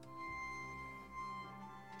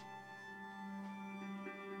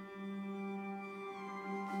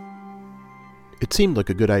It seemed like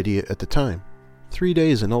a good idea at the time. 3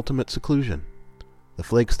 days in ultimate seclusion. The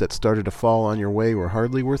flakes that started to fall on your way were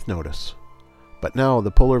hardly worth notice. But now the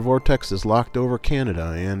polar vortex is locked over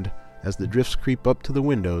Canada, and, as the drifts creep up to the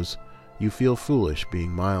windows, you feel foolish being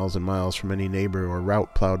miles and miles from any neighbor or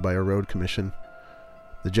route plowed by a road commission.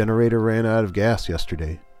 The generator ran out of gas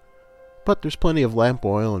yesterday. But there's plenty of lamp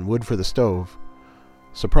oil and wood for the stove.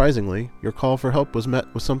 Surprisingly, your call for help was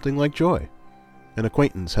met with something like joy. An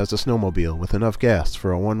acquaintance has a snowmobile with enough gas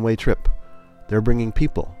for a one-way trip. They're bringing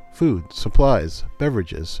people, food, supplies,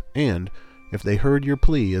 beverages, and, if they heard your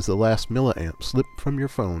plea as the last milliamp slipped from your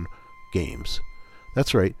phone, games.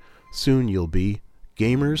 That's right, soon you'll be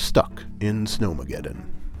Gamers Stuck in Snowmageddon.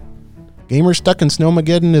 Gamers Stuck in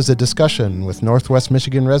Snowmageddon is a discussion with Northwest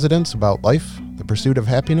Michigan residents about life, the pursuit of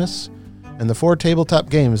happiness, and the 4 tabletop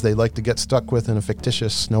games they'd like to get stuck with in a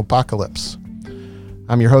fictitious snowpocalypse.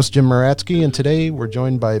 I'm your host, Jim Maratsky, and today we're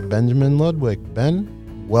joined by Benjamin Ludwig.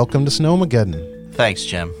 Ben, welcome to Snowmageddon. Thanks,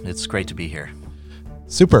 Jim. It's great to be here.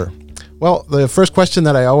 Super. Well, the first question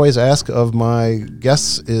that I always ask of my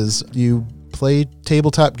guests is, you play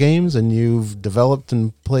tabletop games and you've developed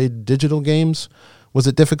and played digital games. Was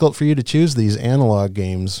it difficult for you to choose these analog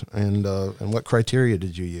games, and what criteria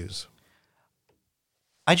did you use?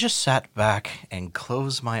 I just sat back and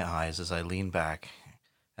closed my eyes as I leaned back,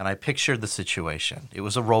 and I pictured the situation. It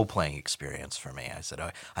was a role-playing experience for me. I said,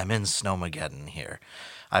 I'm in Snowmageddon here.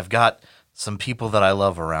 I've got some people that I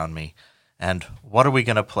love around me, and what are we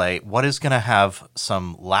going to play? What is going to have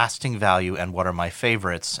some lasting value, and what are my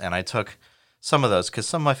favorites? And I took some of those, because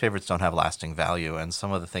some of my favorites don't have lasting value, and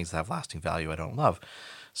some of the things that have lasting value I don't love.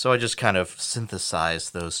 So I just kind of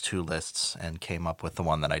synthesized those 2 lists and came up with the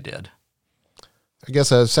one that I did. I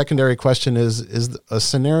guess a secondary question is a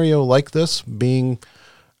scenario like this, being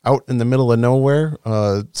out in the middle of nowhere,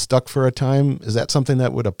 stuck for a time, is that something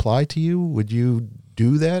that would apply to you? Would you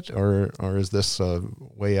do that, or is this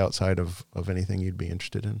way outside of anything you'd be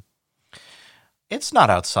interested in? It's not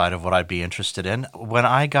outside of what I'd be interested in. When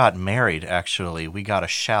I got married, actually, we got a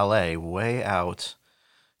chalet way out,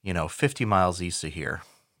 50 miles east of here,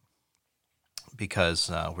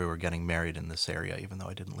 because we were getting married in this area, even though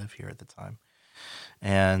I didn't live here at the time.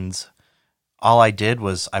 And all I did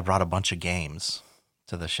was I brought a bunch of games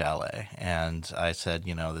to the chalet, and I said,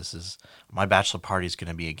 this is my bachelor party is going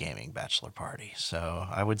to be a gaming bachelor party. So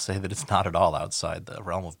I would say that it's not at all outside the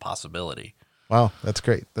realm of possibility. Wow, that's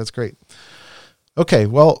great. That's great. Okay,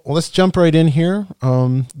 well, let's jump right in here.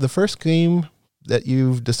 The first game that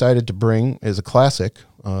you've decided to bring is a classic.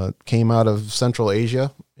 Came out of Central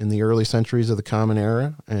Asia in the early centuries of the Common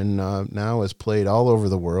Era, and now is played all over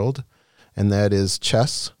the world, and that is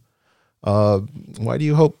chess. Why do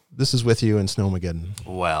you hope this is with you in Snowmageddon?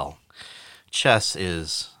 Well, chess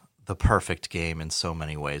is the perfect game in so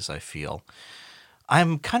many ways, I feel.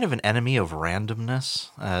 I'm kind of an enemy of randomness,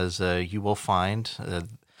 as you will find.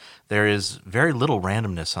 There is very little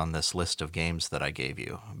randomness on this list of games that I gave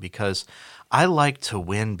you, because I like to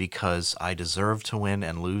win because I deserve to win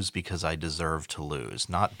and lose because I deserve to lose,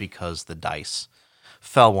 not because the dice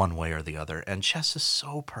fell one way or the other. And chess is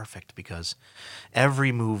so perfect because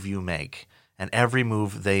every move you make and every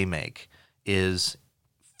move they make is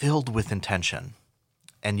filled with intention,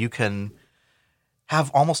 and you can have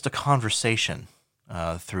almost a conversation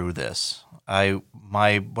through this. One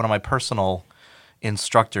of my personal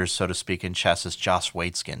instructors, so to speak, in chess is Josh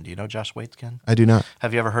Waitzkin. Do you know Josh Waitzkin? I do not.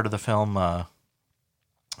 Have you ever heard of the film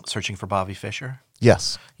Searching for Bobby Fischer?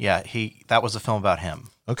 Yes. Yeah, that was a film about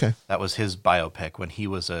him. Okay. That was his biopic when he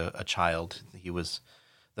was a child. He was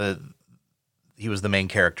the main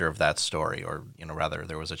character of that story, or rather,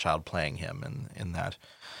 there was a child playing him in that,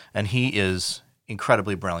 and he is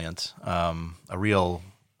incredibly brilliant, a real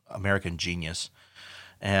American genius,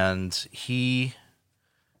 and you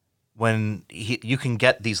can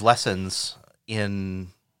get these lessons in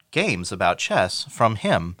games about chess from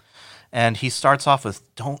him, and he starts off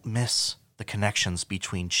with, don't miss the connections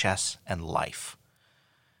between chess and life.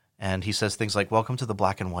 And he says things like, welcome to the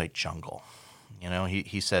black and white jungle.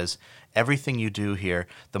 He says, everything you do here,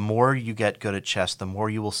 the more you get good at chess, the more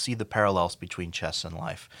you will see the parallels between chess and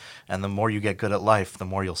life. And the more you get good at life, the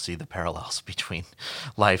more you'll see the parallels between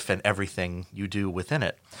life and everything you do within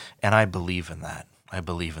it. And I believe in that. I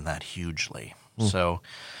believe in that hugely. So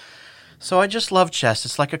I just love chess.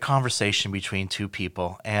 It's like a conversation between 2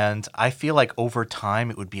 people. And I feel like over time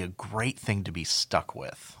it would be a great thing to be stuck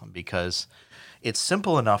with, because it's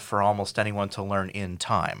simple enough for almost anyone to learn in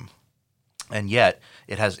time. And yet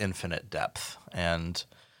it has infinite depth. And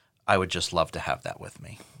I would just love to have that with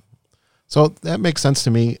me. So that makes sense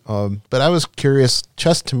to me. But I was curious,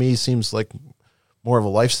 chess to me seems like more of a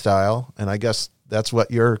lifestyle, and I guess that's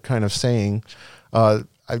what you're kind of saying.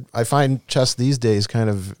 I find chess these days kind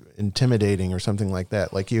of intimidating or something like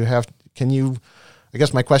that. Like I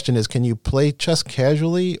guess my question is, can you play chess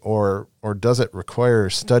casually, or does it require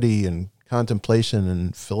study and contemplation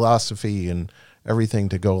and philosophy and everything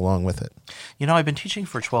to go along with it? I've been teaching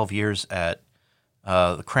for 12 years at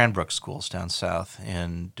the Cranbrook schools down south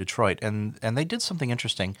in Detroit, and they did something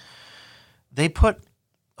interesting. They put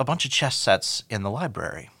a bunch of chess sets in the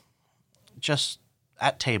library, just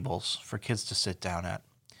at tables for kids to sit down at.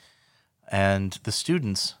 And the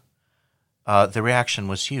students, the reaction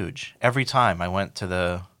was huge. Every time I went to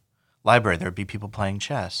the library, there would be people playing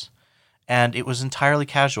chess. And it was entirely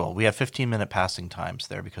casual. We have 15-minute passing times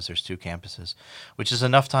there because there's 2 campuses, which is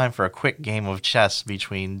enough time for a quick game of chess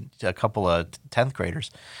between a couple of 10th graders.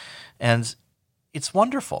 And it's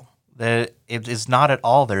wonderful. It is not at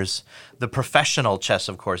all. There's the professional chess,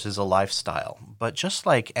 of course, is a lifestyle. But just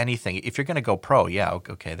like anything, if you're going to go pro, yeah,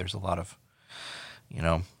 okay, there's a lot of,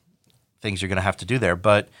 things you're going to have to do there.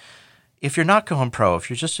 But if you're not going pro, if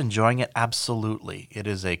you're just enjoying it, absolutely. It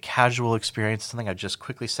is a casual experience, something I just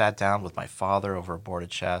quickly sat down with my father over a board of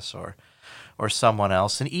chess or someone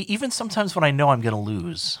else. And even sometimes when I know I'm going to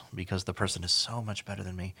lose because the person is so much better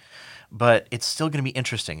than me, but it's still going to be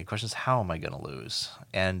interesting. The question is, how am I going to lose?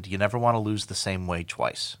 And you never want to lose the same way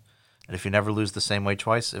twice. And if you never lose the same way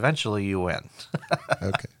twice, eventually you win.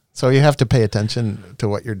 Okay. So you have to pay attention to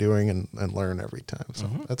what you're doing and learn every time. So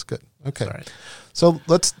that's good. Okay. Right. So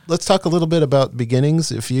let's talk a little bit about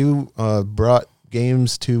beginnings. If you brought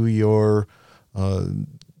games to your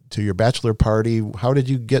bachelor party, how did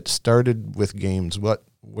you get started with games?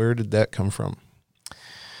 Where did that come from?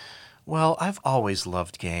 Well, I've always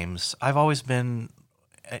loved games. I've always been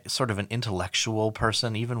sort of an intellectual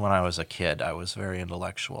person. Even when I was a kid, I was very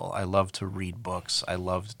intellectual. I loved to read books. I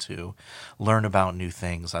loved to learn about new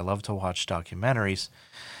things. I loved to watch documentaries.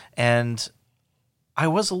 And I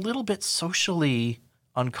was a little bit socially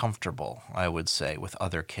uncomfortable, I would say, with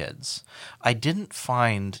other kids. I didn't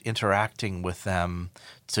find interacting with them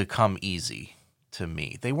to come easy to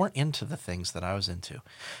me. They weren't into the things that I was into.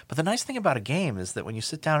 But the nice thing about a game is that when you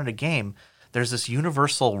sit down at a game, there's this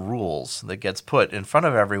universal rules that gets put in front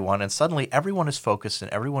of everyone, and suddenly everyone is focused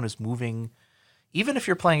and everyone is moving, even if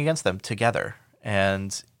you're playing against them, together,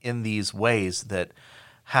 and in these ways that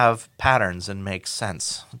have patterns and make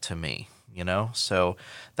sense to me, So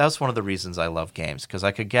that's one of the reasons I love games, because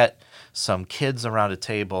I could get some kids around a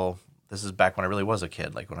table. This is back when I really was a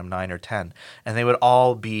kid, like when I'm 9 or 10, and they would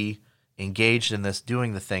all be engaged in this,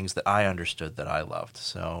 doing the things that I understood that I loved.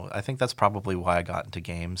 So I think that's probably why I got into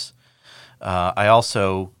games. I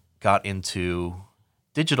also got into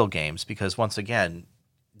digital games because, once again,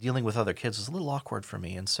 dealing with other kids was a little awkward for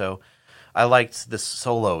me. And so I liked this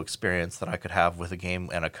solo experience that I could have with a game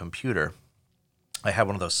and a computer. I had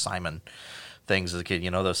one of those Simon things as a kid,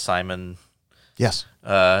 those Simon. Yes.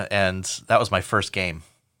 And that was my first game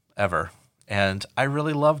ever. And I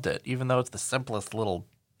really loved it, even though it's the simplest little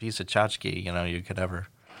piece of tchotchke, you could ever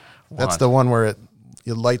want. That's the one where it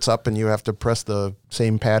lights up and you have to press the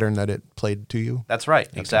same pattern that it played to you? That's right,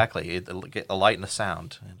 okay. Exactly. Get a light and a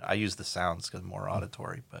sound. I use the sounds because more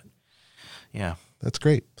auditory, but yeah. That's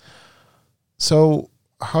great. So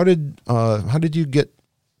how did you get,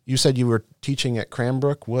 you said you were teaching at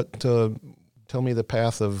Cranbrook. Tell me the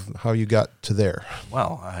path of how you got to there.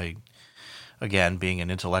 Well, again, being an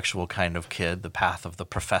intellectual kind of kid, the path of the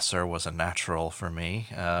professor was a natural for me.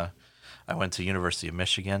 I went to University of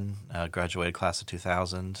Michigan, graduated class of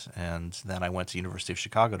 2000, and then I went to University of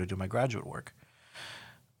Chicago to do my graduate work.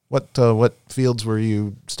 What fields were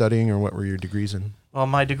you studying, or what were your degrees in? Well,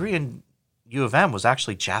 my degree in U of M was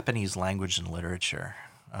actually Japanese language and literature.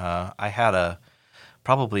 I had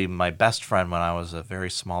probably my best friend when I was a very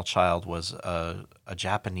small child was a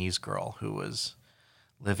Japanese girl who was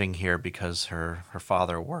living here because her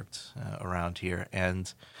father worked around here,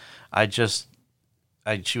 and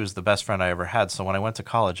she was the best friend I ever had. So when I went to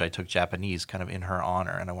college, I took Japanese kind of in her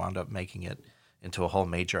honor, and I wound up making it into a whole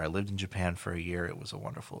major. I lived in Japan for a year. It was a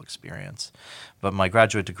wonderful experience. But my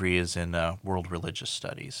graduate degree is in world religious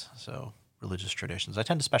studies, so religious traditions. I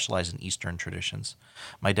tend to specialize in Eastern traditions.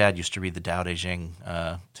 My dad used to read the Tao Te Ching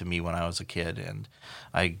to me when I was a kid, and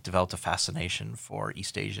I developed a fascination for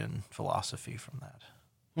East Asian philosophy from that.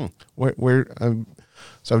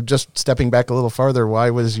 So just stepping back a little farther, why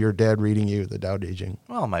was your dad reading you the Tao Te Ching?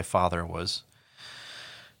 Well, my father was,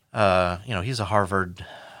 he's a Harvard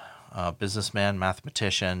businessman,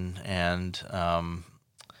 mathematician, and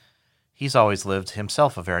he's always lived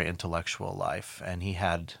himself a very intellectual life. And he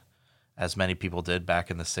had, as many people did back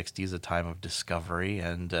in the 60s, a time of discovery,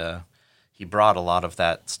 and he brought a lot of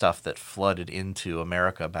that stuff that flooded into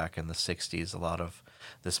America back in the 60s, a lot of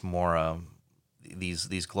this more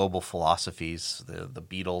these global philosophies. The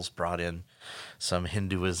Beatles brought in some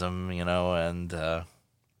Hinduism, and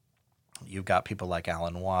you've got people like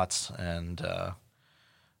Alan Watts and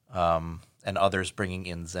others bringing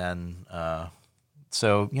in Zen.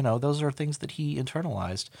 So, those are things that he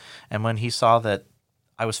internalized. And when he saw that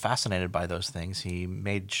I was fascinated by those things, he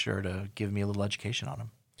made sure to give me a little education on them.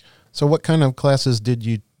 So what kind of classes did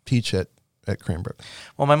you teach at Cranbrook?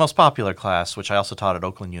 Well, my most popular class, which I also taught at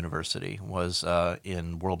Oakland University, was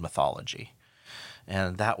in world mythology.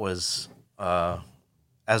 And that was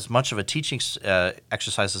as much of a teaching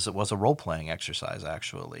exercise as it was a role-playing exercise,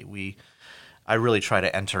 actually. I really try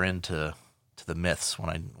to enter into the myths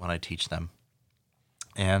when I teach them.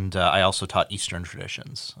 And I also taught Eastern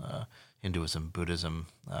traditions, Hinduism, Buddhism,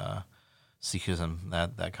 Sikhism,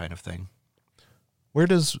 that kind of thing. Where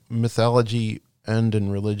does mythology end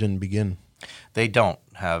and religion begin? They don't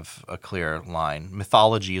have a clear line.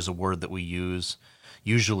 Mythology is a word that we use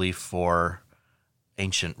usually for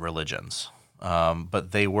ancient religions,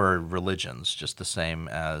 but they were religions just the same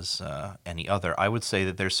as any other. I would say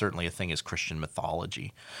that there's certainly a thing as Christian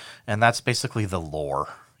mythology, and that's basically the lore.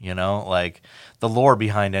 Like the lore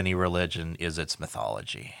behind any religion is its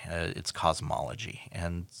mythology, its cosmology.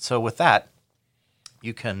 And so with that,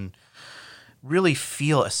 you can really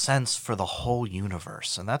feel a sense for the whole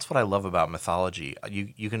universe. And that's what I love about mythology.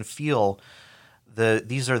 You can feel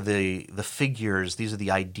these are the figures, these are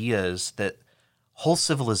the ideas that whole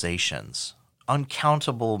civilizations,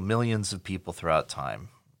 uncountable millions of people throughout time,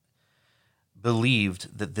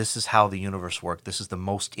 believed that this is how the universe worked. This is the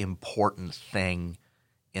most important thing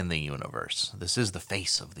in the universe. This is the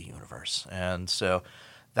face of the universe. And so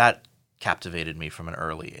that captivated me from an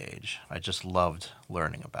early age. I just loved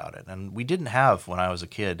learning about it. And we didn't have, when I was a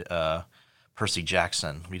kid, Percy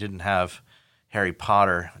Jackson. We didn't have Harry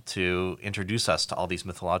Potter to introduce us to all these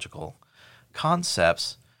mythological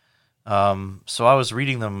concepts. So I was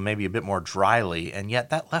reading them maybe a bit more dryly, and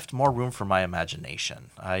yet that left more room for my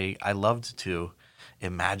imagination. I loved to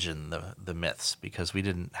imagine the myths because we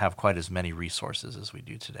didn't have quite as many resources as we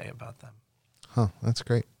do today about them. Huh, that's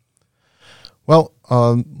great. Well,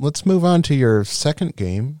 let's move on to your second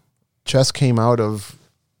game. Chess came out of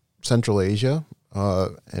Central Asia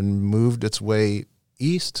and moved its way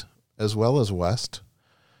east as well as west.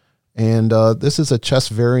 And this is a chess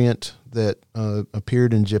variant that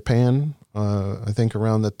appeared in Japan, I think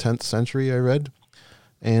around the 10th century, I read.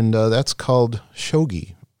 And that's called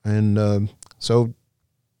shogi. And so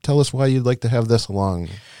tell us why you'd like to have this along.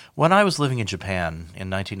 When I was living in Japan in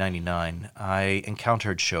 1999, I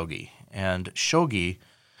encountered shogi. And shogi,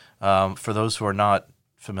 for those who are not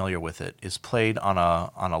familiar with it, is played on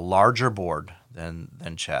a larger board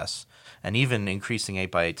than chess. And even increasing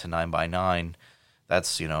 8x8 to 9x9,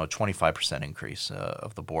 that's a 25% increase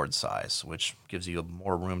of the board size, which gives you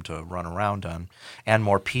more room to run around on and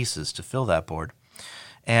more pieces to fill that board.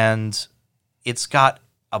 And it's got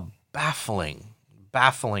a baffling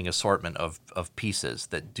assortment of pieces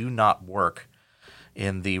that do not work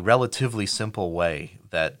in the relatively simple way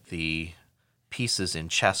that the pieces in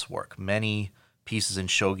chess work. Many pieces in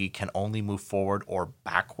shogi can only move forward or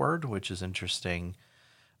backward, which is interesting.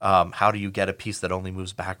 How do you get a piece that only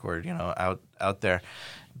moves backward, out there?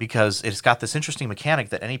 Because it's got this interesting mechanic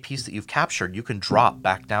that any piece that you've captured, you can drop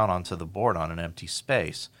back down onto the board on an empty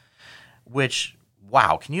space, which,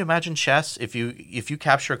 wow, can you imagine chess? If you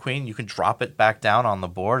capture a queen, you can drop it back down on the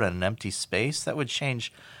board on an empty space. That would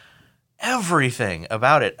change everything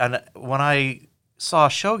about it. And when I saw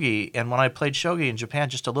shogi and when I played shogi in Japan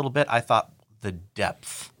just a little bit, I thought the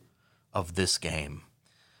depth of this game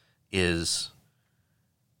is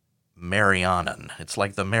Marianan. It's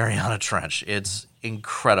like the Mariana Trench. It's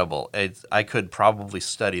incredible. I could probably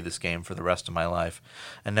study this game for the rest of my life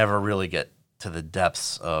and never really get to the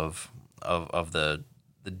depths of the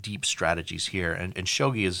deep strategies here. And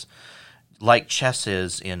shogi is like chess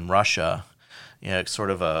is in Russia, sort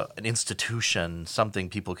of an institution, something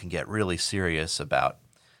people can get really serious about.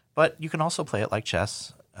 But you can also play it like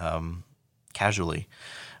chess, casually.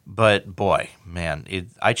 But boy, man,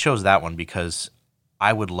 I chose that one because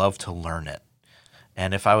I would love to learn it.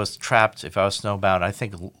 And if I was trapped, if I was snowbound, I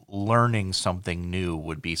think learning something new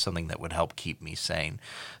would be something that would help keep me sane.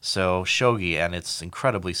 So shogi and its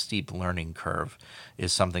incredibly steep learning curve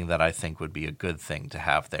is something that I think would be a good thing to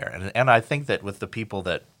have there. And I think that with the people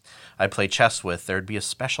that I play chess with, there'd be a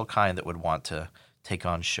special kind that would want to take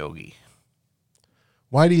on shogi.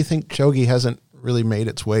 Why do you think shogi hasn't really made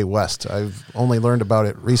its way west? I've only learned about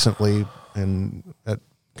it recently, and that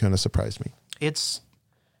kind of surprised me.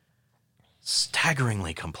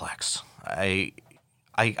 staggeringly complex. I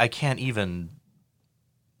can't even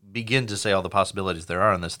begin to say all the possibilities there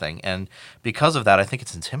are in this thing. And because of that, I think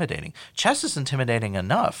it's intimidating. Chess is intimidating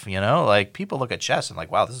enough, like people look at chess and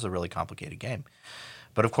like, wow, this is a really complicated game.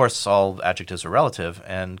 But of course, all adjectives are relative,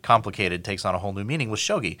 and complicated takes on a whole new meaning with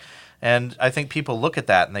shogi. And I think people look at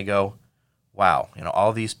that and they go, wow,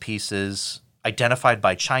 all these pieces identified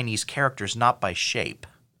by Chinese characters, not by shape.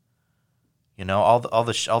 All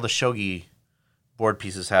the shogi board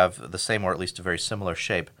pieces have the same, or at least a very similar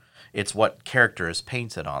shape. It's what character is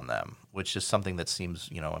painted on them, which is something that seems,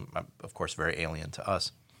 of course, very alien to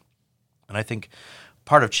us. And I think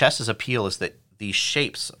part of chess's appeal is that these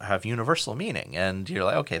shapes have universal meaning. And you're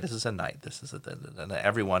like, okay, this is a knight. This is and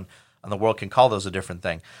everyone in the world can call those a different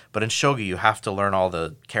thing. But in shogi, you have to learn all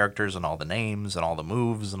the characters and all the names and all the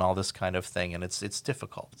moves and all this kind of thing. And it's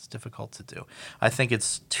difficult. It's difficult to do. I think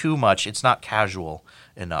it's too much. It's not casual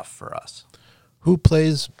enough for us. Who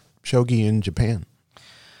plays shogi in Japan?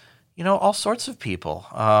 All sorts of people.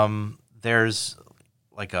 There's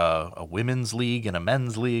like a women's league and a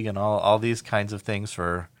men's league and all these kinds of things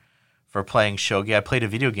for playing shogi. I played a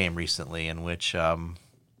video game recently in which one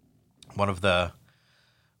of the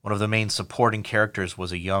main supporting characters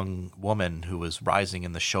was a young woman who was rising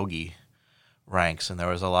in the shogi ranks, and there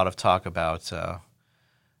was a lot of talk about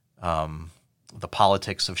the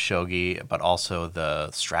politics of shogi, but also the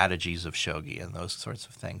strategies of shogi and those sorts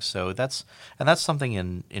of things. So that's something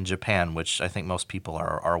in Japan, which I think most people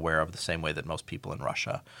are aware of, the same way that most people in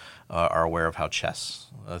Russia are aware of how chess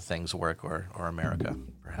things work, or America,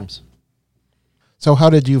 perhaps. So how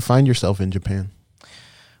did you find yourself in Japan?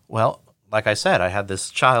 Well, like I said, I had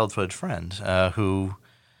this childhood friend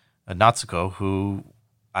Natsuko, who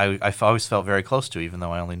I always felt very close to, even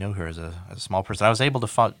though I only knew her as a small person. I was able to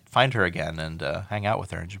find her again and hang out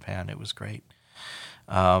with her in Japan. It was great.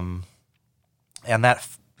 And that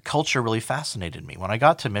culture really fascinated me. When I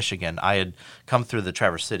got to Michigan, I had come through the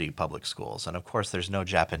Traverse City public schools. And of course, there's no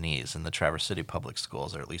Japanese in the Traverse City public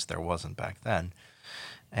schools, or at least there wasn't back then.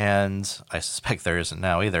 And I suspect there isn't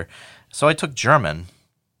now either. So I took German,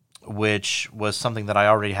 which was something that I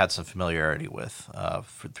already had some familiarity with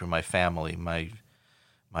through my family.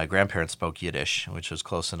 My grandparents spoke Yiddish, which was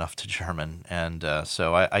close enough to German. And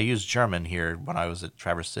so I used German here when I was at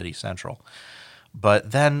Traverse City Central.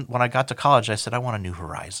 But then when I got to college, I said, I want a new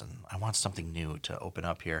horizon. I want something new to open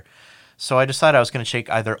up here. So I decided I was going to take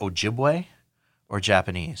either Ojibwe or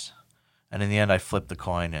Japanese. And in the end, I flipped the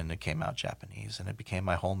coin and it came out Japanese. And it became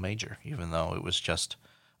my whole major, even though it was just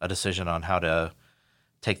a decision on how to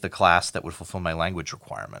take the class that would fulfill my language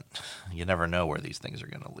requirement. You never know where these things are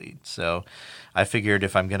going to lead. So I figured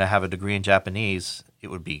if I'm going to have a degree in Japanese, it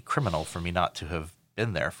would be criminal for me not to have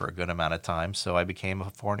been there for a good amount of time. So I became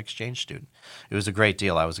a foreign exchange student. It was a great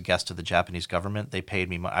deal. I was a guest of the Japanese government. They paid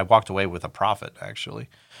me. I walked away with a profit, actually,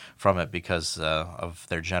 from it because of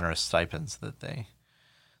their generous stipends that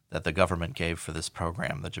the government gave for this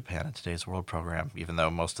program, the Japan in Today's World program, even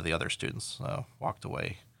though most of the other students walked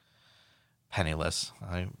away penniless.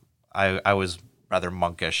 I was rather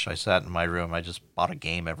monkish. I sat in my room. I just bought a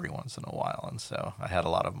game every once in a while, and so I had a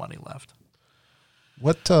lot of money left.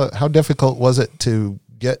 How difficult was it to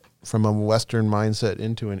get from a Western mindset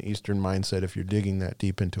into an Eastern mindset if you're digging that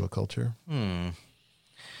deep into a culture?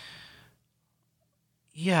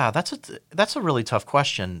 Yeah, that's a really tough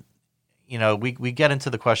question. We get into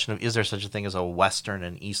the question of, is there such a thing as a Western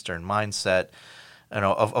and Eastern mindset?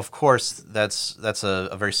 Of course, that's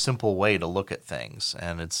a very simple way to look at things,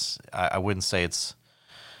 and I wouldn't say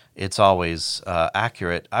it's always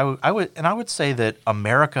accurate. I would say that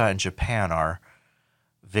America and Japan are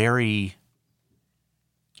very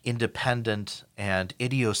independent and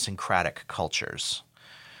idiosyncratic cultures,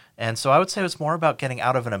 and so I would say it's more about getting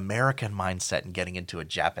out of an American mindset and getting into a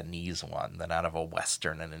Japanese one than out of a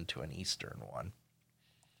Western and into an Eastern one.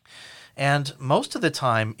 And most of the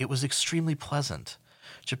time, it was extremely pleasant.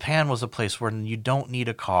 Japan was a place where you don't need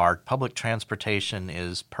a car. Public transportation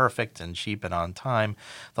is perfect and cheap and on time.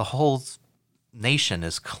 The whole nation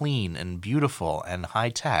is clean and beautiful and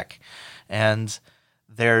high-tech. And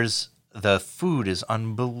the food is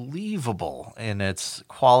unbelievable in its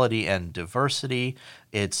quality and diversity.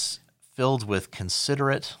 It's filled with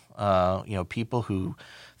considerate, people who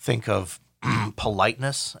think of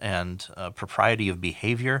politeness and propriety of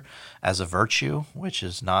behavior as a virtue, which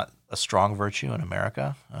is not a strong virtue in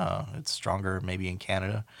America. It's stronger maybe in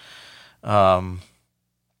Canada. And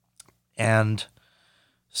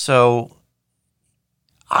so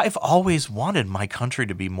I've always wanted my country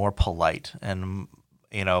to be more polite and,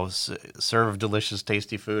 serve delicious,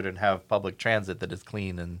 tasty food and have public transit that is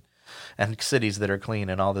clean and cities that are clean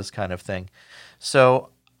and all this kind of thing. So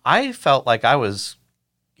I felt like I was,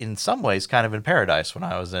 in some ways, kind of in paradise when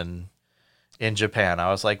I was in Japan.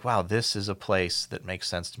 I was like, wow, this is a place that makes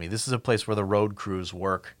sense to me. This is a place where the road crews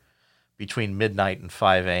work between midnight and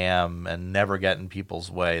 5 a.m. and never get in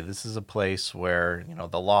people's way. This is a place where,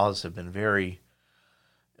 the laws have been very,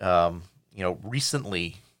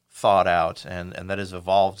 recently thought out, and that has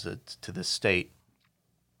evolved to this state.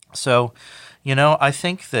 So, I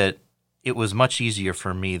think that it was much easier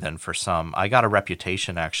for me than for some. I got a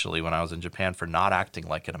reputation, actually, when I was in Japan for not acting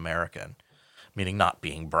like an American, meaning not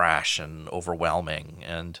being brash and overwhelming.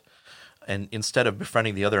 And instead of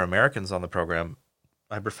befriending the other Americans on the program,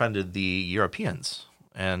 I befriended the Europeans.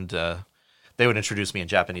 And they would introduce me in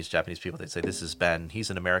Japanese people. They'd say, this is Ben. He's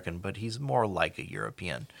an American, but he's more like a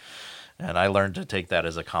European. And I learned to take that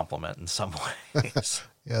as a compliment in some ways.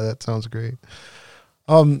 Yeah, that sounds great.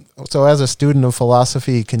 So as a student of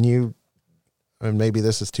philosophy, can you, and maybe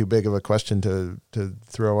this is too big of a question to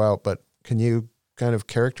throw out, but can you kind of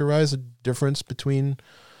characterize a difference between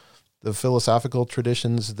the philosophical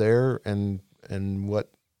traditions there and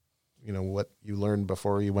what you learned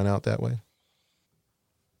before you went out that way?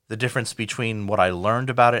 The difference between what I learned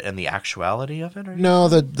about it and the actuality of it? No,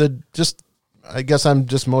 I guess I'm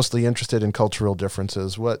just mostly interested in cultural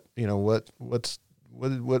differences. What would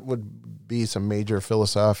be some major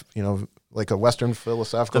like a Western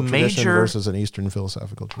philosophical tradition versus an Eastern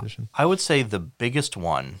philosophical tradition? I would say the biggest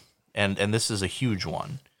one, and this is a huge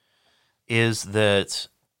one, is that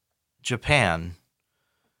Japan,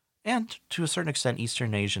 and to a certain extent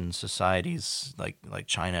Eastern Asian societies like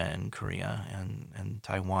China and Korea and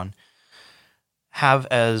Taiwan, have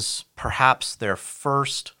as perhaps their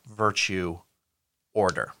first virtue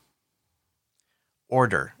order.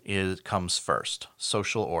 Order comes first,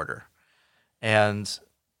 social order. And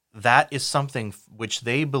that is something which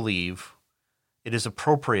they believe it is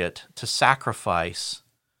appropriate to sacrifice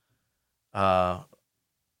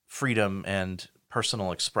freedom and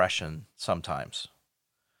personal expression sometimes.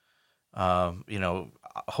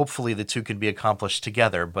 Hopefully the two can be accomplished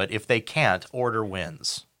together, but if they can't, order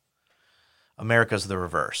wins. America's the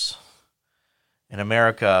reverse. In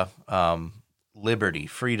America, liberty,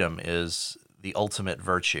 freedom is the ultimate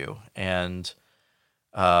virtue, and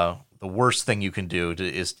the worst thing you can do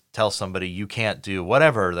is tell somebody you can't do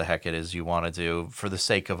whatever the heck it is you want to do for the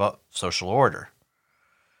sake of social order.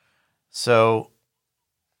 So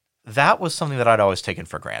that was something that I'd always taken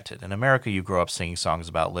for granted. In America, you grow up singing songs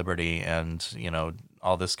about liberty and,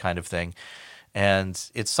 all this kind of thing. And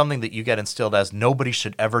it's something that you get instilled as nobody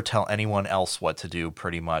should ever tell anyone else what to do,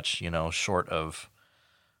 pretty much, short of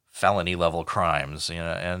felony level crimes,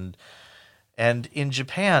 and in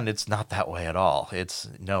Japan, it's not that way at all. It's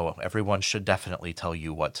no, everyone should definitely tell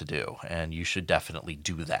you what to do, and you should definitely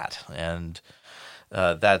do that. And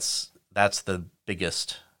that's the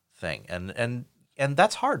biggest thing. And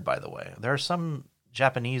that's hard, by the way. There are some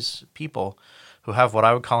Japanese people who have what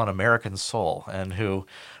I would call an American soul and who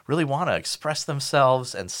really want to express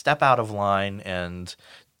themselves and step out of line and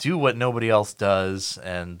do what nobody else does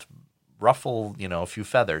and ruffle, a few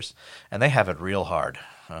feathers. And they have it real hard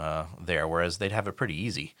there, whereas they'd have it pretty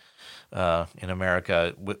easy in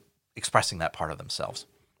America with expressing that part of themselves.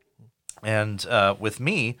 And with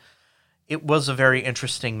me, it was a very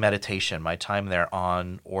interesting meditation, my time there,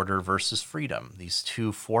 on order versus freedom, these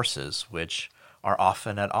two forces which are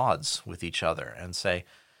often at odds with each other. And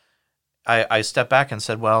I stepped back and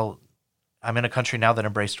said, well, I'm in a country now that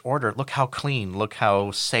embraced order. Look how clean, look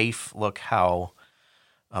how safe, look how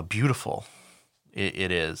beautiful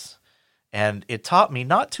it is. And it taught me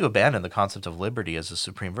not to abandon the concept of liberty as a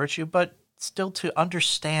supreme virtue, but still to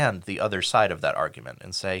understand the other side of that argument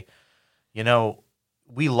and say,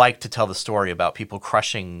 we like to tell the story about people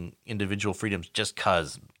crushing individual freedoms just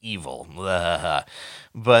 'cause evil.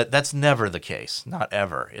 But that's never the case, not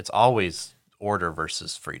ever. It's always order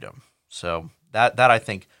versus freedom. So that I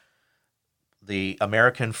think the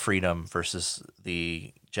American freedom versus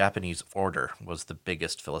the Japanese order was the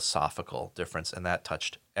biggest philosophical difference, and that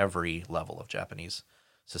touched every level of Japanese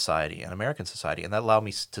society and American society, and that allowed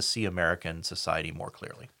me to see American society more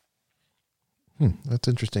clearly. That's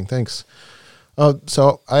interesting. Thanks.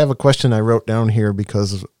 So I have a question I wrote down here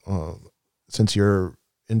because since you're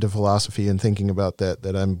into philosophy and thinking about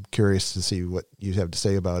that I'm curious to see what you have to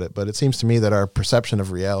say about it. But it seems to me that our perception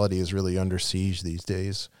of reality is really under siege these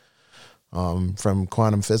days. From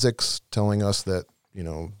quantum physics telling us that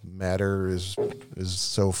matter is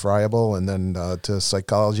so friable, and then to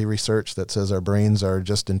psychology research that says our brains are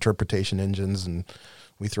just interpretation engines and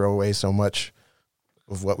we throw away so much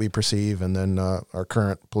of what we perceive, and then our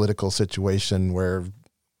current political situation where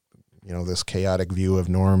this chaotic view of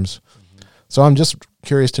norms. So I'm just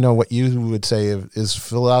curious to know what you would say is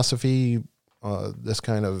philosophy, this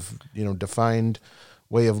kind of, defined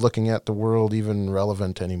way of looking at the world, even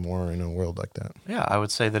relevant anymore in a world like that? Yeah, I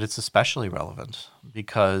would say that it's especially relevant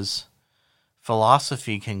because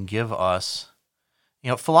philosophy can give us,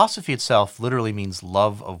 philosophy itself literally means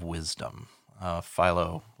love of wisdom.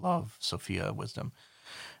 Philo, love, Sophia, wisdom.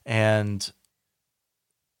 And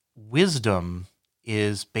wisdom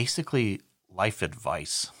is basically life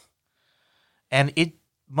advice. And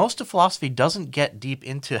most of philosophy doesn't get deep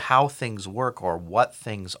into how things work or what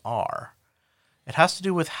things are. It has to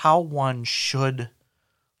do with how one should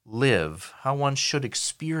live, how one should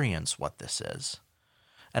experience what this is.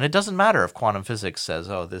 And it doesn't matter if quantum physics says,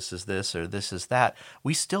 oh, this is this or this is that.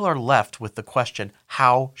 We still are left with the question,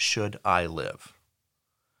 how should I live?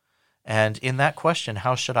 And in that question,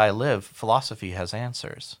 how should I live, philosophy has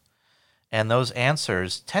answers. And those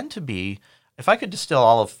answers tend to be, if I could distill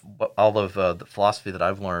all of the philosophy that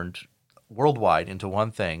I've learned worldwide into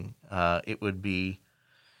one thing, it would be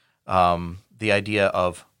the idea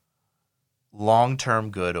of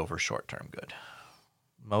long-term good over short-term good.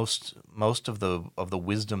 Most of the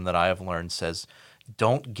wisdom that I have learned says,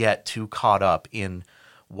 don't get too caught up in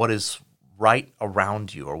what is right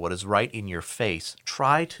around you or what is right in your face.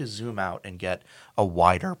 Try to zoom out and get a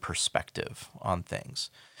wider perspective on things.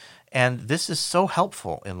 And this is so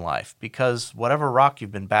helpful in life because whatever rock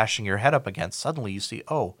you've been bashing your head up against, suddenly you see,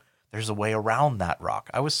 oh, there's a way around that rock.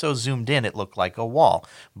 I was so zoomed in, it looked like a wall,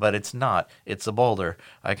 but it's not. It's a boulder.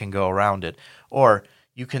 I can go around it. Or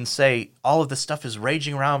you can say, all of this stuff is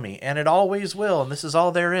raging around me, and it always will, and this is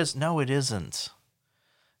all there is. No, it isn't.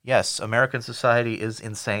 Yes, American society is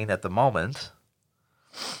insane at the moment,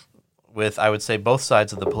 with, I would say, both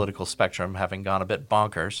sides of the political spectrum having gone a bit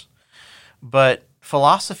bonkers. But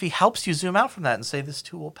philosophy helps you zoom out from that and say, this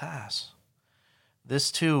too will pass. This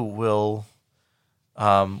too will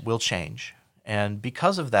change. And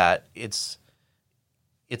because of that, it's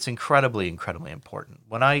incredibly, incredibly important.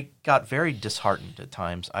 When I got very disheartened at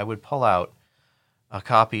times, I would pull out a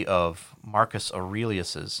copy of Marcus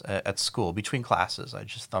Aurelius's at school between classes. I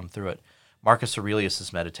just thumbed through it. Marcus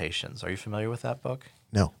Aurelius's Meditations. Are you familiar with that book?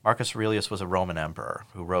 No. Marcus Aurelius was a Roman emperor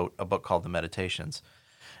who wrote a book called The Meditations.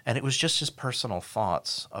 And it was just his personal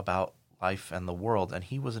thoughts about life and the world. And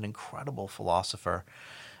he was an incredible philosopher.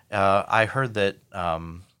 I heard that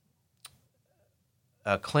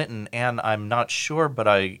Clinton, and I'm not sure, but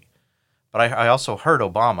I also heard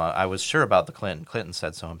Obama. I was sure about the Clinton. Clinton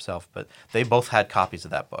said so himself, but they both had copies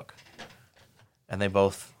of that book. And they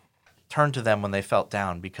both turned to them when they felt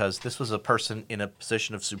down because this was a person in a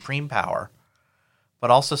position of supreme power, but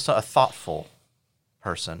also a thoughtful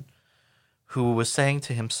person who was saying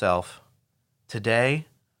to himself, today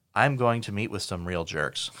I'm going to meet with some real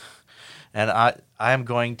jerks. And I am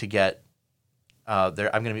going to get I'm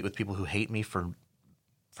going to meet with people who hate me for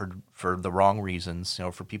the wrong reasons,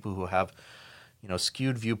 for people who have,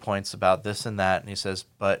 skewed viewpoints about this and that. And he says,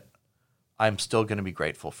 but I'm still going to be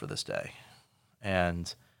grateful for this day.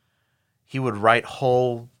 And he would write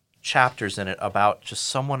whole chapters in it about just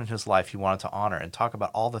someone in his life he wanted to honor and talk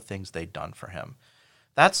about all the things they'd done for him.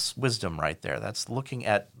 That's wisdom right there. That's looking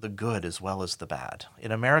at the good as well as the bad.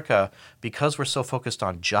 In America, because we're so focused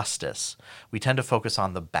on justice, we tend to focus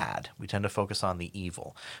on the bad. We tend to focus on the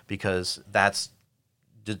evil because that's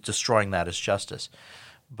destroying that is justice.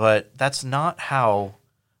 But that's not how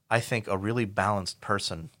I think a really balanced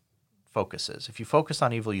person focuses. If you focus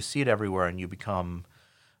on evil, you see it everywhere and you become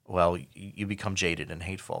jaded and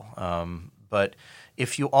hateful. But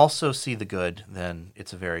if you also see the good, then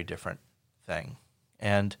it's a very different thing.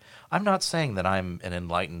 And I'm not saying that I'm an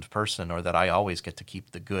enlightened person or that I always get to keep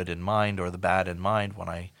the good in mind or the bad in mind when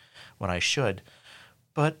I should,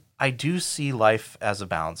 but I do see life as a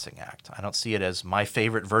balancing act. I don't see it as my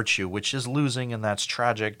favorite virtue, which is losing and that's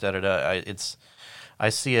tragic. I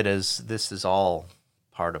see it as this is all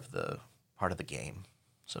part of the game,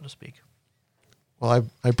 so to speak. Well,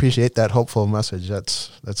 I appreciate that hopeful message.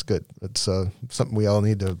 That's good. It's something we all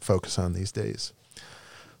need to focus on these days.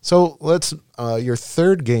 So let's your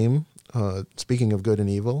third game. Speaking of good and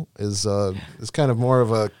evil, is kind of more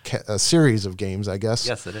of a series of games, I guess.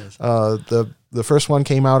 Yes, it is. The first one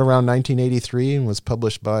came out around 1983 and was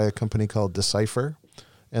published by a company called Decipher,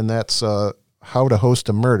 and that's How to Host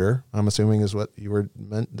a Murder. I'm assuming is what you were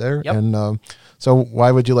meant there. Yep. And so, why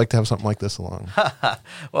would you like to have something like this along?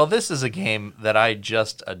 Well, this is a game that I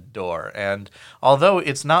just adore, and although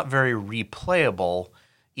it's not very replayable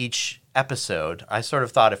each episode, I sort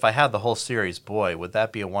of thought if I had the whole series, boy, would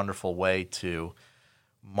that be a wonderful way to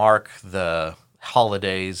mark the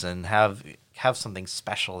holidays and have have something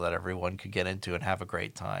special that everyone could get into and have a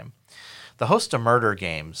great time. The host of murder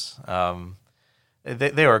games,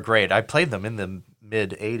 they were great. I played them in the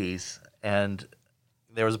mid 80s, and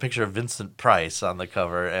there was a picture of Vincent Price on the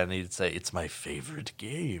cover, and he'd say, "It's my favorite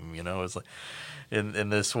game." You know, it's like in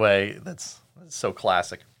this way. That's so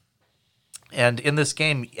classic. And in this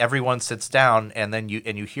game, everyone sits down, and then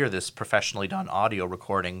you hear this professionally done audio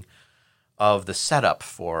recording of the setup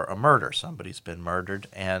for a murder. Somebody's been murdered,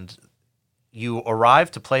 and you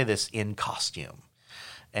arrive to play this in costume,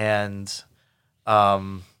 and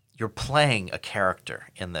you're playing a character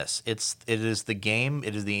in this. It is the game.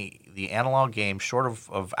 It is the analog game, short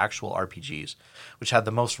of actual RPGs, which had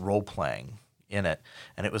the most role playing in it,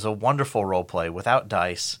 and it was a wonderful role play without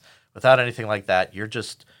dice, without anything like that. You're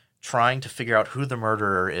just trying to figure out who the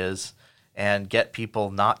murderer is and get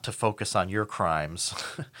people not to focus on your crimes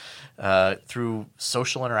through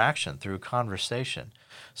social interaction, through conversation.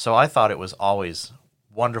 So I thought it was always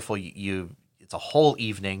wonderful. It's a whole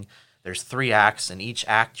evening. There's 3 acts. In each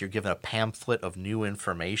act, you're given a pamphlet of new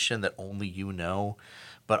information that only you know,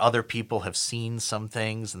 but other people have seen some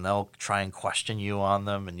things, and they'll try and question you on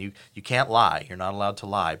them. And you can't lie. You're not allowed to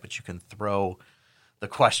lie, but you can throw the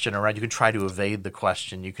question around. You can try to evade the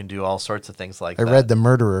question. You can do all sorts of things like that. I read The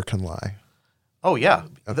Murderer Can Lie. Oh, yeah.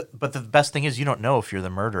 But the best thing is you don't know if you're the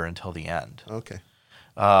murderer until the end. Okay.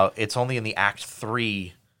 It's only in the Act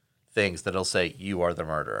 3 things that it'll say, you are the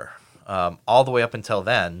murderer. All the way up until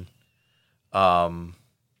then,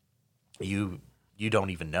 you don't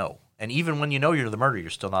even know. And even when you know you're the murderer, you're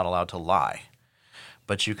still not allowed to lie.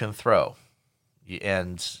 But you can throw.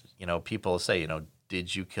 And, people say,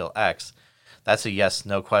 did you kill X? That's a yes,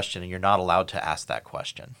 no question, and you're not allowed to ask that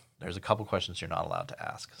question. There's a couple questions you're not allowed to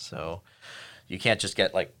ask. So you can't just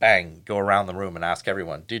get bang, go around the room and ask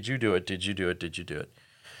everyone, did you do it? Did you do it? Did you do it?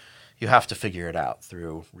 You have to figure it out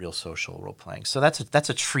through real social role playing. So that's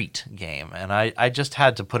a treat game, and I just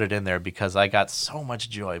had to put it in there because I got so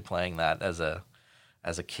much joy playing that as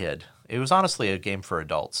a kid. It was honestly a game for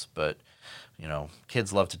adults, but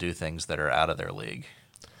kids love to do things that are out of their league.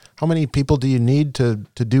 How many people do you need to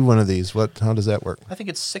do one of these? How does that work? I think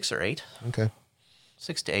it's 6 or 8. Okay.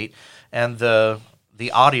 6 to 8. And the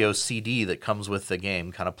audio CD that comes with the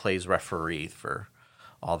game kind of plays referee for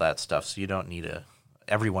all that stuff. So you don't need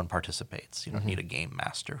everyone participates. You don't need a game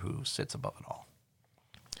master who sits above it all.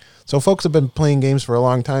 So folks have been playing games for a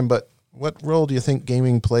long time, but what role do you think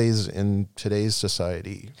gaming plays in today's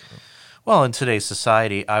society? Well, in today's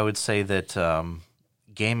society, I would say that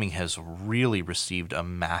gaming has really received a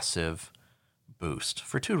massive boost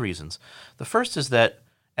for 2 reasons. The first is that,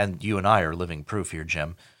 and you and I are living proof here,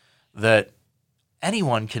 Jim, that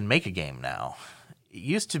anyone can make a game now. It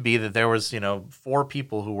used to be that there was, 4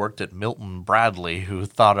 people who worked at Milton Bradley who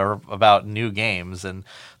thought about new games, and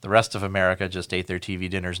the rest of America just ate their TV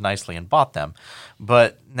dinners nicely and bought them.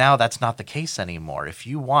 But now that's not the case anymore. If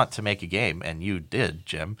you want to make a game, and you did,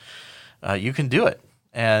 Jim, you can do it.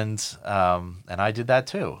 And I did that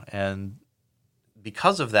too. And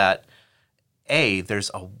because of that,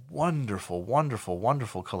 there's a wonderful, wonderful,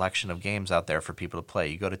 wonderful collection of games out there for people to play.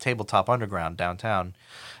 You go to Tabletop Underground downtown,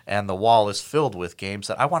 and the wall is filled with games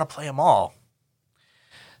that I want to play them all.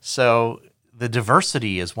 So the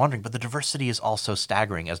diversity is wondering, but the diversity is also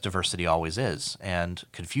staggering, as diversity always is, and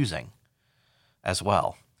confusing as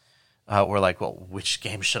well. We're like, well, which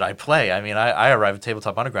game should I play? I mean, I arrive at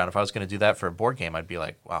Tabletop Underground. If I was going to do that for a board game, I'd be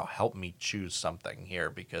like, wow, help me choose something here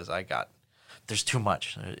because there's too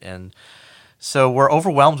much. And so we're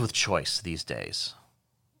overwhelmed with choice these days.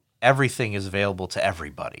 Everything is available to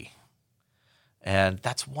everybody. And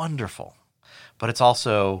that's wonderful. But it's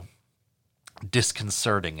also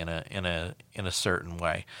disconcerting in a certain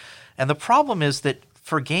way. And the problem is that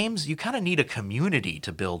for games, you kind of need a community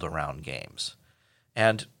to build around games.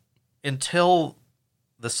 And until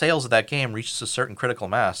the sales of that game reaches a certain critical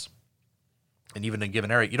mass, and even in a given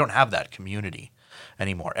area, you don't have that community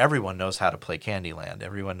anymore. Everyone knows how to play Candyland.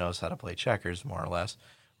 Everyone knows how to play checkers, more or less.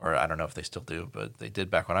 Or I don't know if they still do, but they did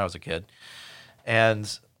back when I was a kid.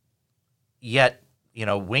 And yet,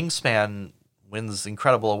 Wingspan wins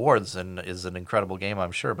incredible awards and is an incredible game,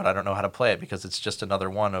 I'm sure, but I don't know how to play it because it's just another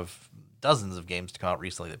one of dozens of games to come out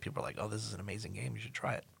recently that people are like, oh, this is an amazing game. You should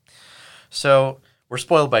try it. So we're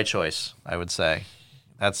spoiled by choice, I would say.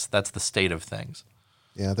 That's the state of things.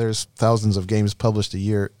 Yeah, there's thousands of games published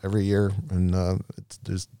every year, and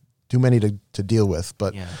there's too many to deal with.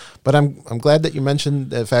 But I'm glad that you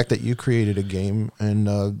mentioned the fact that you created a game,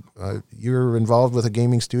 and you're involved with a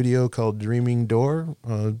gaming studio called Dreaming Door.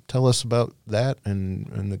 Tell us about that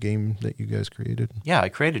and the game that you guys created. Yeah, I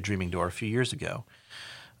created Dreaming Door a few years ago.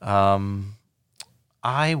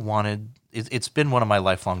 I wanted it's been one of my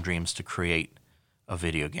lifelong dreams to create a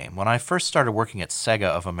video game. When I first started working at Sega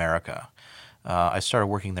of America, I started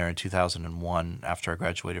working there in 2001 after I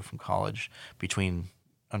graduated from college, between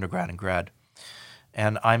undergrad and grad.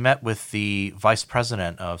 And I met with the vice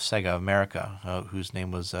president of Sega America, whose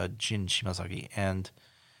name was Jin Shimazaki. And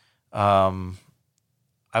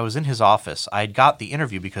I was in his office. I got the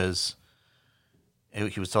interview because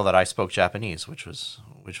he was told that I spoke Japanese, which was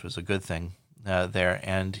a good thing there.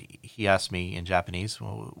 And he asked me in Japanese,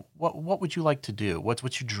 well, what would you like to do?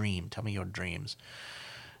 What's your dream? Tell me your dreams.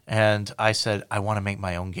 And I said, I want to make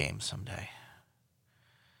my own game someday.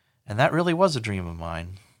 And that really was a dream of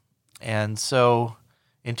mine. And so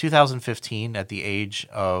in 2015, at the age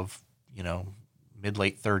of,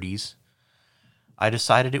 mid-late 30s, I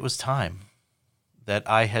decided it was time, that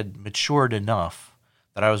I had matured enough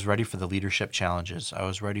that I was ready for the leadership challenges. I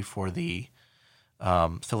was ready for the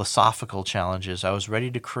philosophical challenges. I was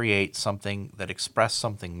ready to create something that expressed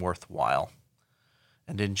something worthwhile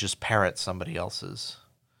and didn't just parrot somebody else's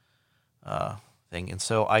thing. And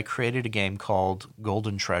so I created a game called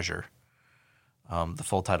Golden Treasure. The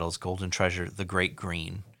full title is Golden Treasure: The Great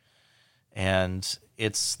Green. And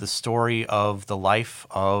it's the story of the life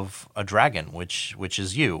of a dragon, which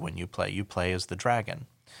is you when you play. You play as the dragon.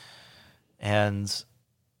 And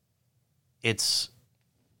it's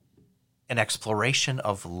an exploration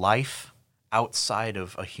of life outside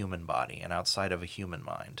of a human body and outside of a human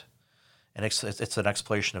mind. And it's an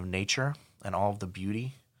exploration of nature and all of the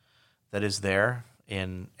beauty that is there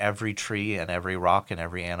in every tree and every rock and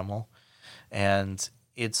every animal. And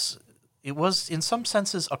it was in some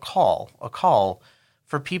senses a call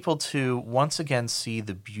for people to once again see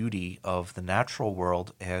the beauty of the natural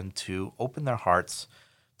world and to open their hearts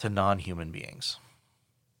to non-human beings.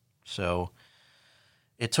 So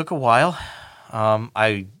it took a while.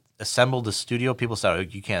 I assembled a studio. People said, oh,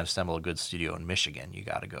 you can't assemble a good studio in Michigan. You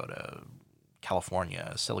got to go to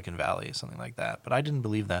California, Silicon Valley, something like that. But I didn't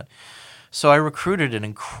believe that. So I recruited an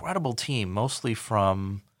incredible team, mostly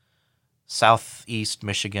from Southeast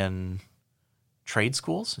Michigan trade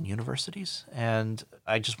schools and universities. And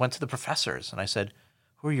I just went to the professors and I said,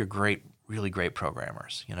 who are your really great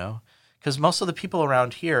programmers, Because most of the people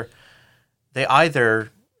around here, they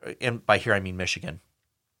either, and by here I mean Michigan,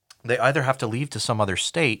 they either have to leave to some other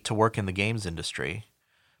state to work in the games industry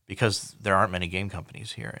because there aren't many game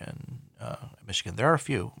companies here in Michigan. There are a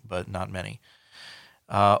few, but not many.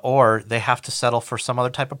 Or they have to settle for some other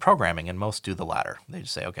type of programming, and most do the latter. They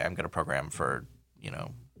just say, okay, I'm going to program for,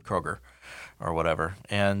 Kroger or whatever.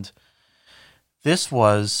 And this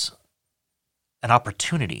was an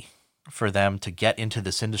opportunity for them to get into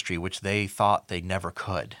this industry, which they thought they never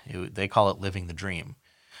could. They call it living the dream.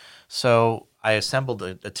 So I assembled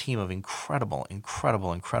a team of incredible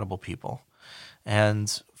people.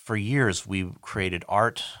 And for years, we created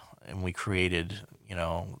art and we created,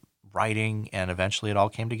 writing, and eventually it all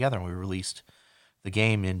came together and we released the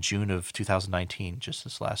game in June of 2019, just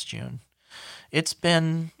this last June. It's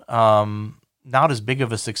been not as big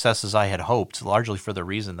of a success as I had hoped, largely for the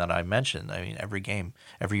reason that I mentioned. I mean,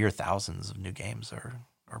 every year, thousands of new games are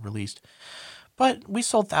released. But we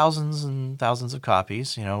sold thousands and thousands of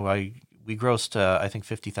copies. We grossed, I think,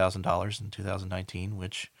 $50,000 in 2019,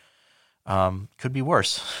 which could be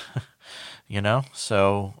worse,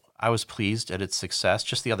 So I was pleased at its success.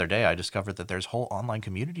 Just the other day, I discovered that there's whole online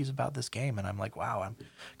communities about this game, and I'm like, wow, I'm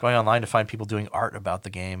going online to find people doing art about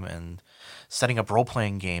the game and setting up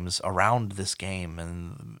role-playing games around this game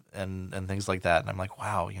and things like that. And I'm like,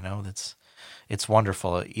 wow, it's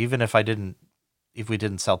wonderful. Even if we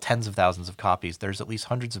didn't sell tens of thousands of copies, there's at least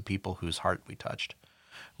hundreds of people whose heart we touched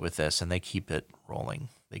with this, and they keep it rolling.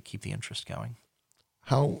 They keep the interest going.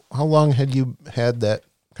 How long had you had that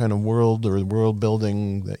kind of world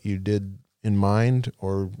building that you did in mind,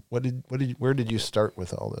 or where did you start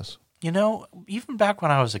with all this? Even back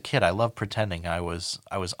when I was a kid, I loved pretending I was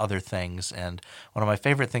other things, and one of my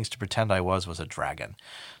favorite things to pretend I was a dragon.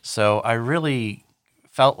 So I really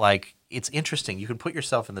felt like it's interesting. You can put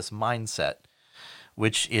yourself in this mindset,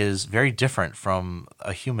 which is very different from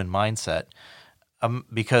a human mindset,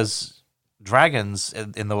 because dragons,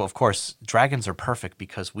 and though of course dragons are perfect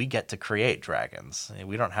because we get to create dragons.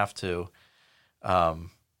 We don't have to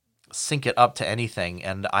sync it up to anything.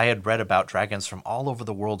 And I had read about dragons from all over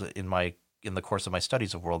the world in the course of my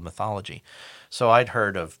studies of world mythology. So I'd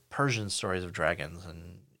heard of Persian stories of dragons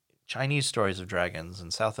and Chinese stories of dragons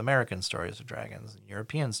and South American stories of dragons and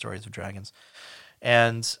European stories of dragons.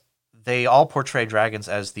 And they all portray dragons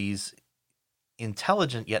as these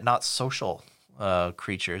intelligent yet not social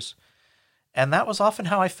creatures. And that was often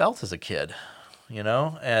how I felt as a kid,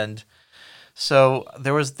 and So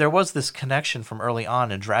there was this connection from early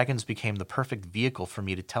on, and dragons became the perfect vehicle for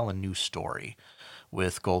me to tell a new story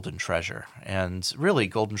with Golden Treasure. And really,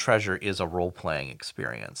 Golden Treasure is a role playing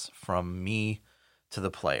experience from me to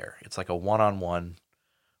the player. It's like a one-on-one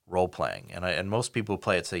role playing, and most people who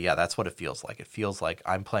play it say, yeah, that's what it feels like. It feels like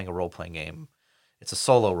I'm playing a role playing game. It's a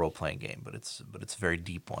solo role playing game, but it's a very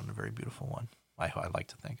deep one, a very beautiful one. I like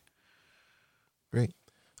to think. Great.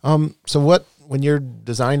 So when you're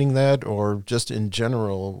designing that, or just in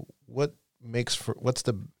general, what's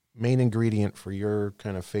the main ingredient for your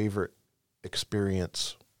kind of favorite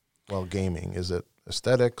experience while gaming? Is it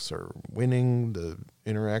aesthetics or winning, the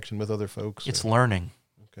interaction with other folks? It's learning.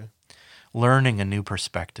 Okay. Learning a new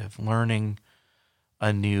perspective, learning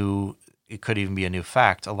it could even be a new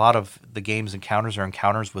fact. A lot of the game's encounters are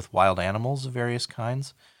encounters with wild animals of various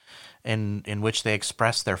kinds, in which they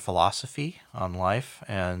express their philosophy on life.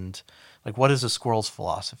 And like, what is a squirrel's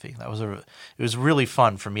philosophy? It was really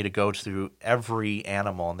fun for me to go through every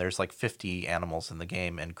animal, and there's like 50 animals in the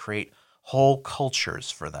game, and create whole cultures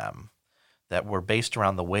for them that were based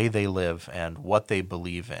around the way they live and what they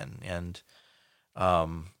believe in. And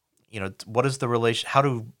what is the relation? How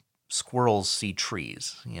do squirrels see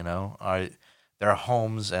trees? They're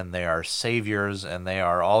homes, and they are saviors, and they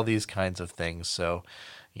are all these kinds of things. So,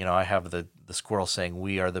 I have the squirrel saying,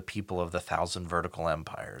 "We are the people of the 1,000 vertical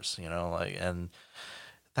empires." And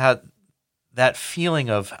that feeling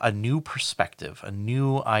of a new perspective, a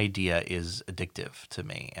new idea is addictive to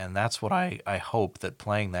me. And that's what I hope that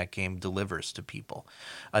playing that game delivers to people.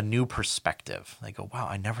 A new perspective. They go, wow,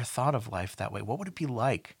 I never thought of life that way. What would it be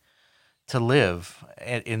like to live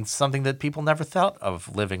in something that people never thought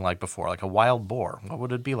of living like before, like a wild boar? What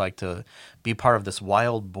would it be like to be part of this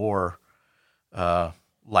wild boar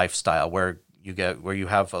lifestyle where you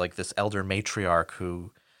have like this elder matriarch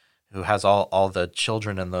who has all the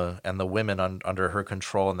children and the women under her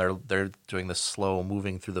control, and they're doing this slow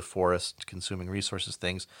moving through the forest, consuming resources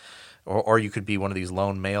things, or you could be one of these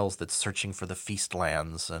lone males that's searching for the feast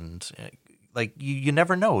lands, and like you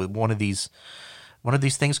never know. One of these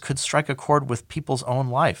things could strike a chord with people's own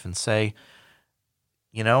life and say,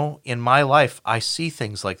 in my life I see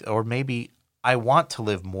things like, or maybe I want to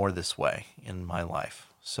live more this way in my life.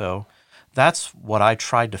 So that's what I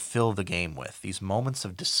tried to fill the game with, these moments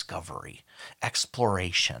of discovery,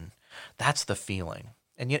 exploration. That's the feeling.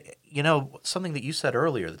 And something that you said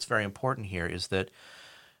earlier that's very important here is that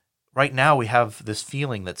right now we have this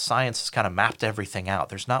feeling that science has kind of mapped everything out.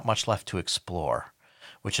 There's not much left to explore,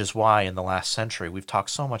 which is why in the last century we've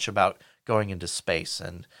talked so much about going into space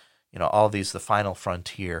and all these the final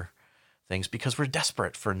frontier things, because we're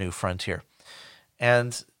desperate for a new frontier.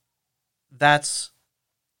 And that's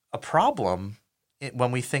a problem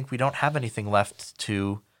when we think we don't have anything left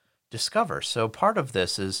to discover. So part of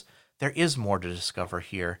this is there is more to discover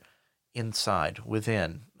here inside,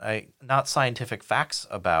 within. Not scientific facts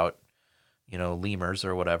about, lemurs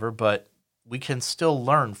or whatever, but we can still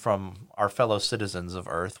learn from our fellow citizens of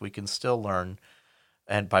Earth. We can still learn,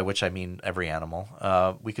 and by which I mean every animal.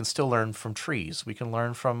 We can still learn from trees. We can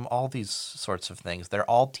learn from all these sorts of things. They're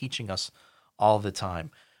all teaching us all the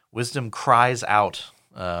time. Wisdom cries out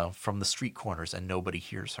from the street corners, and nobody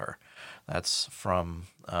hears her. That's from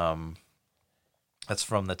the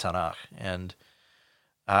Tanakh, and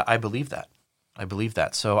I believe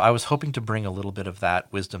that. So I was hoping to bring a little bit of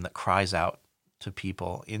that wisdom that cries out to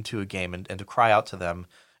people into a game, and to cry out to them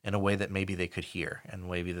in a way that maybe they could hear, and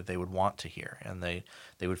maybe that they would want to hear, and they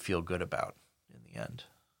would feel good about in the end.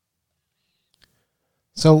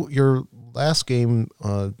 So your last game,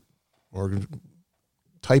 or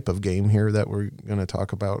type of game here that we're going to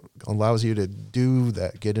talk about, allows you to do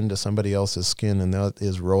that, get into somebody else's skin, and that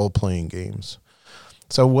is role-playing games.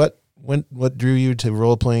 So what drew you to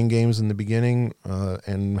role-playing games in the beginning,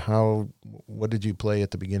 and what did you play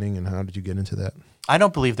at the beginning, and how did you get into that? I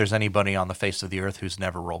don't believe there's anybody on the face of the earth who's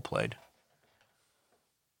never role-played.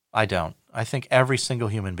 I don't. I think every single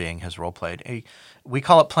human being has role-played. We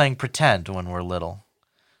call it playing pretend when we're little.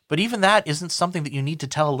 But even that isn't something that you need to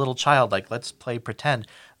tell a little child, like, let's play pretend.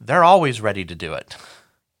 They're always ready to do it.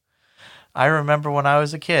 I remember when I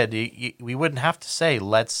was a kid, we wouldn't have to say,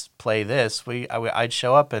 let's play this. I'd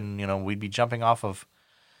show up, and we'd be jumping off of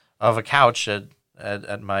a couch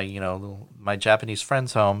at my my Japanese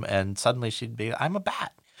friend's home, and suddenly she'd be, I'm a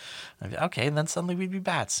bat. I'd be, okay, and then suddenly we'd be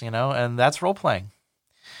bats, and that's role playing.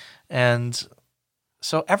 And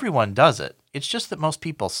so everyone does it. It's just that most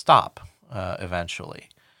people stop eventually.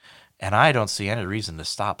 And I don't see any reason to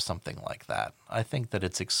stop something like that. I think that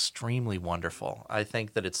it's extremely wonderful. I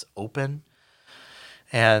think that it's open.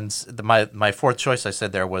 And my fourth choice, I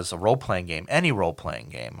said there, was a role-playing game, any role-playing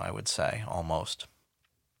game, I would say, almost.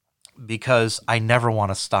 Because I never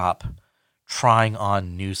want to stop trying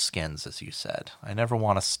on new skins, as you said. I never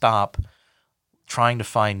want to stop trying to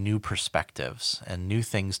find new perspectives and new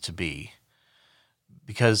things to be.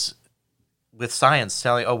 Because with science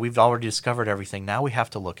telling, oh, we've already discovered everything, now we have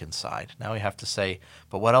to look inside. Now we have to say,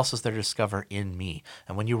 but what else is there to discover in me?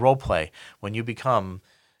 And when you role-play, when you become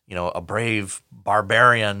a brave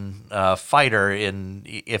barbarian fighter,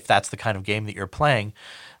 if that's the kind of game that you're playing,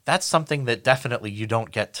 that's something that definitely you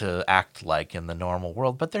don't get to act like in the normal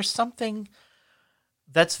world. But there's something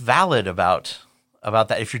that's valid about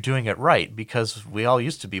that if you're doing it right, because we all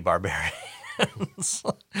used to be barbarians.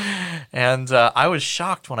 And I was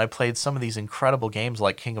shocked when I played some of these incredible games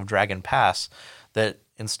like King of Dragon Pass that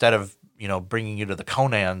instead of bringing you to the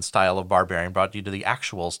Conan style of barbarian, brought you to the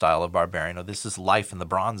actual style of barbarian. This is life in the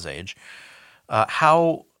Bronze Age.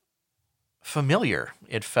 How familiar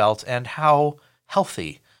it felt and how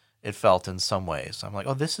healthy it felt in some ways. I'm like,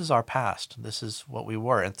 oh, this is our past. This is what we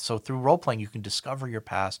were. And so through role-playing, you can discover your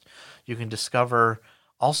past. You can discover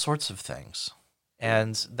all sorts of things.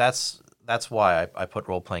 And that's why I put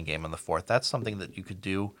role-playing game on the fourth. That's something that you could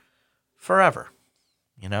do forever.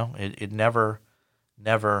 It never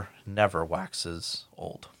waxes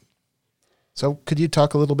old. So could you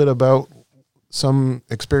talk a little bit about some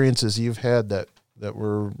experiences you've had that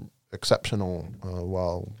were exceptional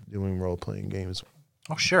while doing role-playing games?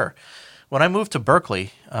 Oh, sure. When I moved to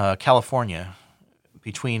Berkeley, California,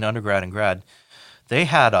 between undergrad and grad, they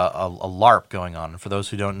had a LARP going on. And for those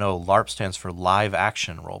who don't know, LARP stands for live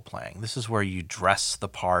action role-playing. This is where you dress the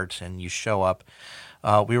part and you show up.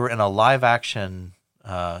 We were in a live action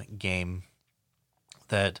game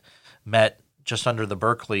that met just under the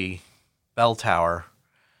Berkeley Bell Tower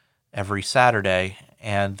every Saturday,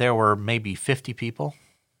 and there were maybe 50 people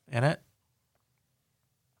in it.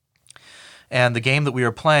 And the game that we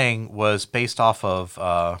were playing was based off of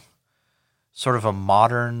sort of a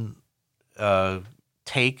modern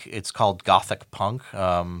take. It's called Gothic Punk.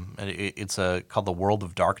 It's called The World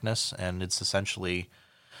of Darkness, and it's essentially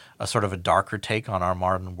a sort of a darker take on our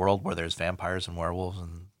modern world where there's vampires and werewolves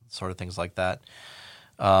and sort of things like that.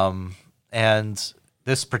 And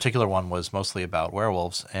this particular one was mostly about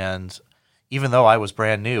werewolves. And even though I was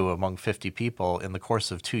brand new among 50 people, in the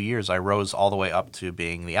course of 2 years, I rose all the way up to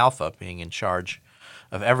being the alpha, being in charge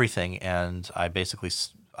of everything. And I basically,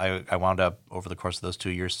 I wound up over the course of those 2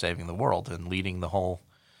 years saving the world and leading the whole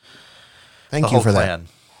Thank you for clan.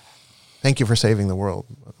 that. Thank you for saving the world.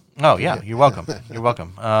 Oh, yeah, you're welcome. You're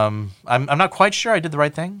welcome. I'm not quite sure I did the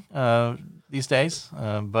right thing these days,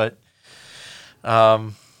 but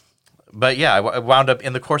yeah, I wound up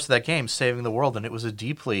in the course of that game saving the world, and it was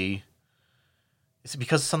it's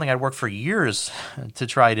because it's something I'd worked for years to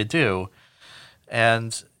try to do,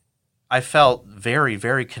 and I felt very,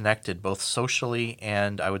 very connected, both socially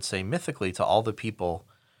and I would say mythically, to all the people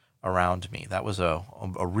around me. That was a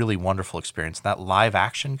really wonderful experience. That live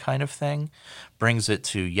action kind of thing brings it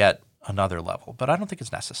to yet another level, but I don't think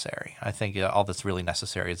it's necessary. I think all that's really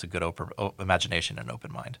necessary is a good imagination and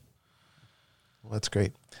open mind. Well, that's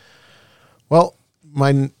great. Well,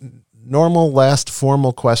 my normal last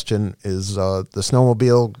formal question is the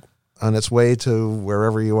snowmobile on its way to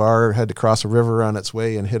wherever you are had to cross a river on its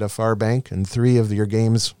way and hit a far bank, and 3 of your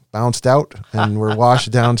games bounced out and were washed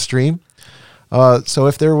downstream. So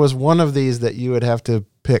if there was one of these that you would have to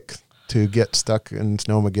pick to get stuck in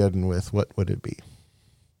Snowmageddon with, what would it be?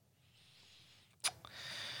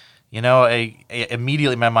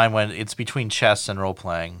 Immediately my mind went, it's between chess and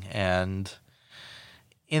role-playing. And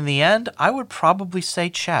in the end, I would probably say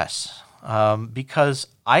chess, because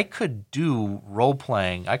I could do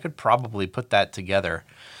role-playing. I could probably put that together,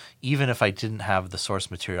 even if I didn't have the source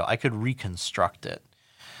material. I could reconstruct it.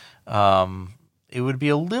 It would be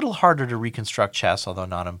a little harder to reconstruct chess, although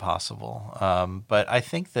not impossible. But I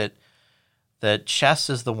think that chess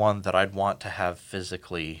is the one that I'd want to have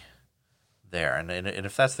physically there. And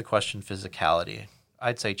if that's the question, physicality,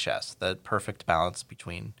 I'd say chess, that perfect balance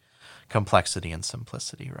between complexity and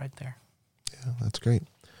simplicity right there. Yeah, that's great.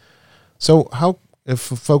 So if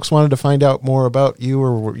folks wanted to find out more about you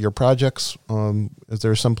or your projects, is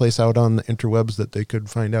there someplace out on the interwebs that they could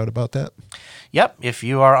find out about that? Yep. If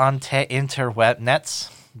you are on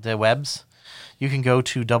the webs, you can go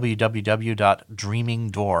to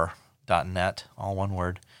www.dreamingdoor.net, all one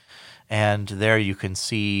word. And there you can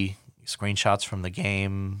see screenshots from the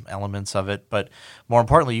game, elements of it. But more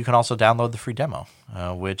importantly, you can also download the free demo,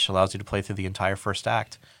 which allows you to play through the entire first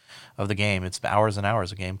act of the game. It's hours and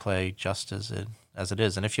hours of gameplay just as it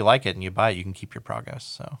is. And if you like it and you buy it, you can keep your progress.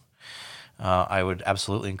 So I would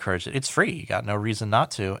absolutely encourage it. It's free. You got no reason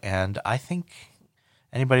not to. And I think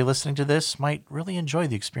anybody listening to this might really enjoy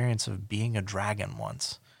the experience of being a dragon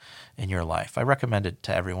once in your life. I recommend it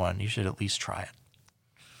to everyone. You should at least try it.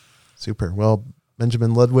 Super. Well,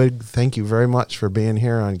 Benjamin Ludwig, thank you very much for being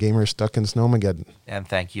here on Gamers Stuck in Snowmageddon. And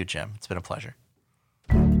thank you, Jim. It's been a pleasure.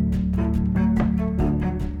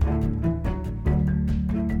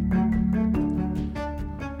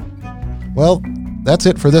 Well, that's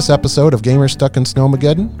it for this episode of Gamers Stuck in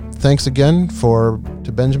Snowmageddon. Thanks again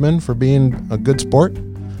to Benjamin for being a good sport.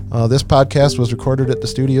 This podcast was recorded at the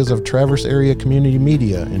studios of Traverse Area Community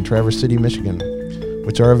Media in Traverse City, Michigan,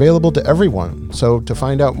 which are available to everyone. So to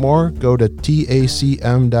find out more, go to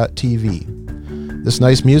tacm.tv. This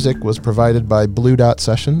nice music was provided by Blue Dot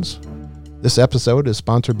Sessions. This episode is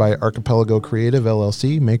sponsored by Archipelago Creative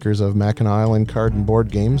LLC, makers of Mackinac Island card and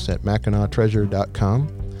board games at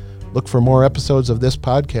MackinacTreasure.com. Look for more episodes of this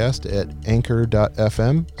podcast at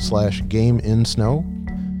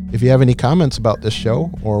anchor.fm/GameInSnow. If you have any comments about this show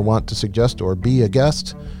or want to suggest or be a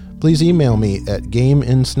guest, please email me at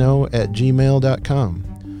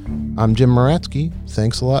gameinsnow@gmail.com. I'm Jim Moratsky.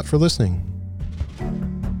 Thanks a lot for listening.